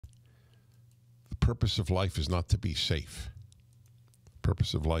purpose of life is not to be safe.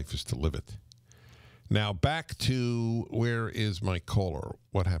 Purpose of life is to live it. Now, back to where is my caller?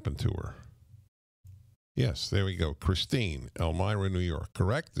 What happened to her? Yes, there we go. Christine, Elmira, New York.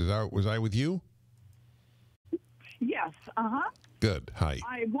 Correct? Was I with you? Yes. Good. Hi.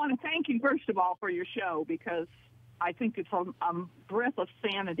 I want to thank you, first of all, for your show, because I think it's a breath of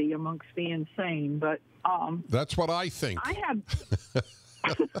sanity amongst the insane. But that's what I think. I have.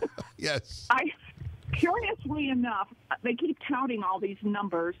 Yes. Curiously enough, they keep touting all these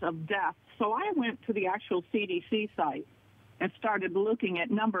numbers of deaths. So I went to the actual CDC site and started looking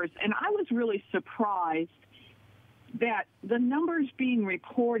at numbers, and I was really surprised that the numbers being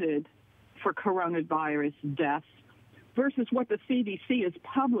reported for coronavirus deaths versus what the CDC is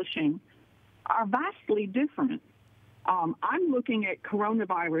publishing are vastly different. I'm looking at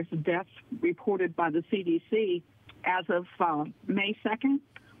coronavirus deaths reported by the CDC as of May 2nd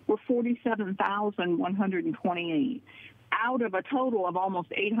were 47,128 out of a total of almost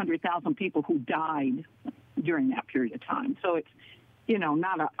 800,000 people who died during that period of time. So it's,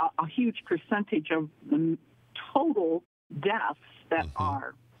 not a huge percentage of the total deaths that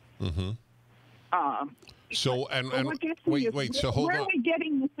are. Mm-hmm. So wait. So hold on. Where are we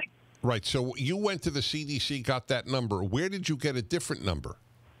getting the? Right. So you went to the CDC, got that number. Where did you get a different number?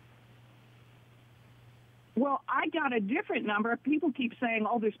 Well, I got a different number. People keep saying,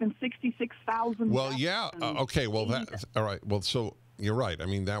 "Oh, there's been 66,000." Well, yeah. Okay. Well, all right. Well, so you're right. I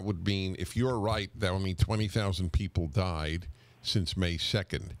mean, that would mean, if you're right, that would mean 20,000 people died since May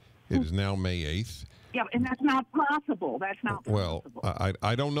 2nd. It is now May 8th. Yeah, and that's not possible. That's not possible. Well,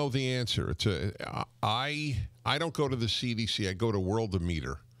 I don't know the answer. I don't go to the CDC. I go to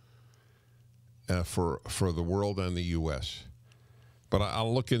Worldometer for the world and the U.S. But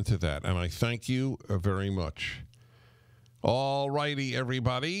I'll look into that, and I thank you very much. All righty,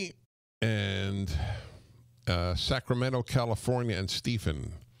 everybody. And Sacramento, California, and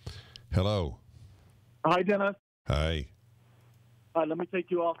Stephen. Hello. Hi, Dennis. Hi. Let me take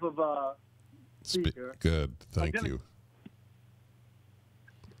you off of speaker. Good. Thank you.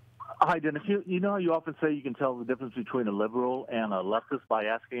 Hi, Dennis. You know how you often say you can tell the difference between a liberal and a leftist by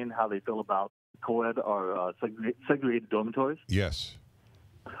asking how they feel about co-ed or segregated dormitories? Yes.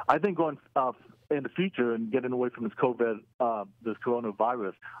 I think going in the future and getting away from this this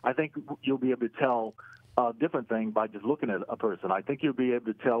coronavirus, I think you'll be able to tell a different thing by just looking at a person. I think you'll be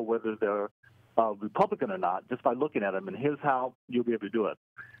able to tell whether they're Republican or not just by looking at them, and here's how you'll be able to do it.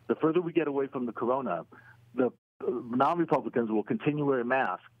 The further we get away from the corona, the non-Republicans will continue wearing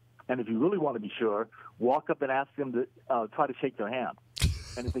masks, and if you really want to be sure, walk up and ask them to try to shake their hand.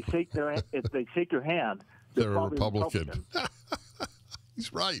 And if they shake your hand, they're a Republican.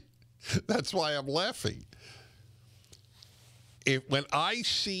 He's right. That's why I'm laughing. When I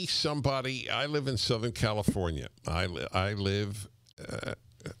see somebody, I live in Southern California. I live,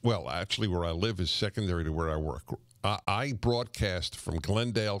 well, actually where I live is secondary to where I work. I broadcast from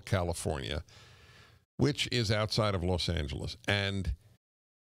Glendale, California, which is outside of Los Angeles. And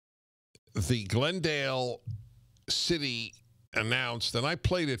the Glendale city announced, and I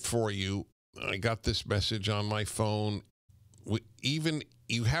played it for you. I got this message on my phone. Even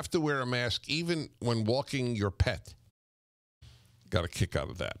you have to wear a mask even when walking your pet. Got a kick out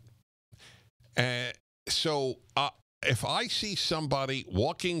of that. So if I see somebody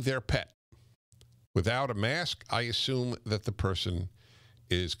walking their pet without a mask, I assume that the person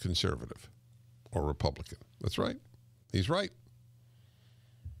is conservative or Republican. That's right. He's right.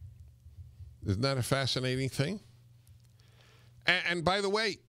 Isn't that a fascinating thing? And by the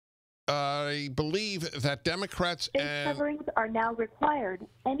way, I believe that Democrats Face coverings are now required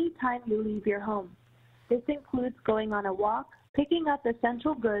anytime you leave your home. This includes going on a walk, picking up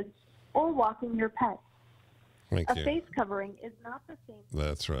essential goods, or walking your pet. Thank you. A face covering is not the same.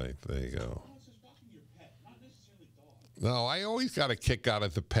 That's right. There you go. No, I always got a kick out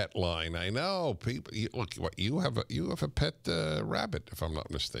of the pet line. I know people. Look, what you have a pet rabbit, if I'm not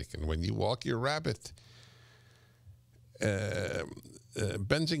mistaken. When you walk your rabbit,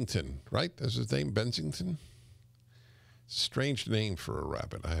 Bensington, right? Is his name Bensington? Strange name for a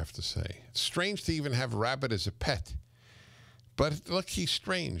rabbit, I have to say. It's strange to even have a rabbit as a pet. But look, he's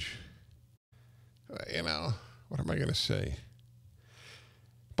strange. You know, what am I going to say?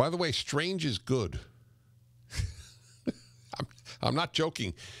 By the way, strange is good. I'm not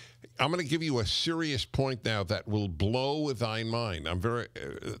joking. I'm going to give you a serious point now that will blow thine mind. I'm very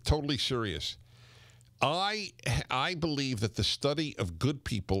totally serious. I believe that the study of good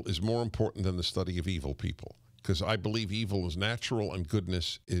people is more important than the study of evil people, because I believe evil is natural and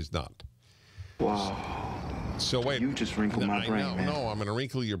goodness is not. Wow. So wait, You just wrinkled my brain, man. No, I'm going to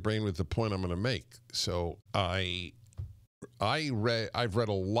wrinkle your brain with the point I'm going to make. So I've read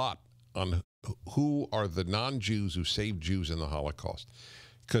a lot on who are the non-Jews who saved Jews in the Holocaust,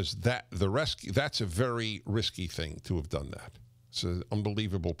 because that's a very risky thing to have done that. It's an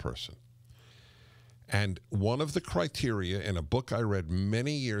unbelievable person. And one of the criteria in a book I read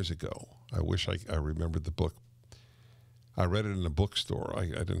many years ago, I wish I remembered the book. I read it in a bookstore. I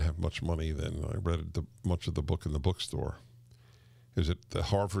didn't have much money then. I read much of the book in the bookstore. It was at the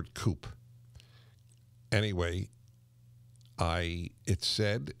Harvard Coop. Anyway, it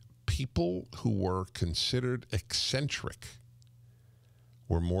said people who were considered eccentric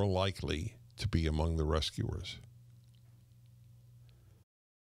were more likely to be among the rescuers.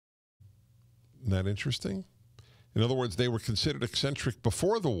 Isn't that interesting? In other words, they were considered eccentric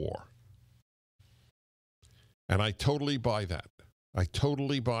before the war. And I totally buy that. I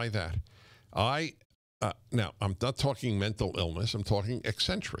totally buy that. Now, I'm not talking mental illness. I'm talking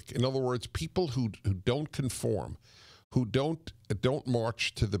eccentric. In other words, people who don't conform, who don't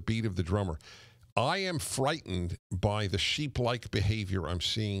march to the beat of the drummer. I am frightened by the sheep-like behavior I'm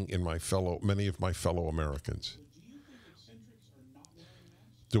seeing in many of my fellow Americans.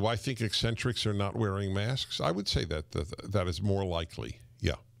 Do I think eccentrics are not wearing masks? I would say that is more likely.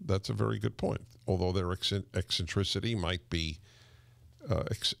 Yeah, that's a very good point. Although their eccentricity might be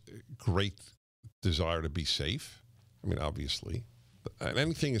great desire to be safe. I mean, obviously, and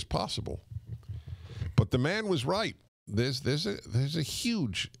anything is possible. But the man was right. There's a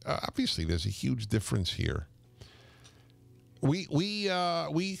huge difference here. We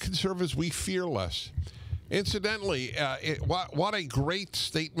conservatives, we fear less. Incidentally, what a great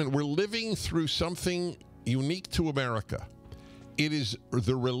statement. We're living through something unique to America. It is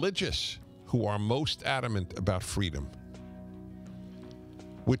the religious who are most adamant about freedom,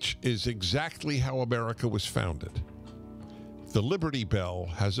 which is exactly how America was founded. The Liberty Bell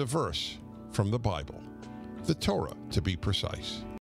has a verse from the Bible, the Torah, to be precise.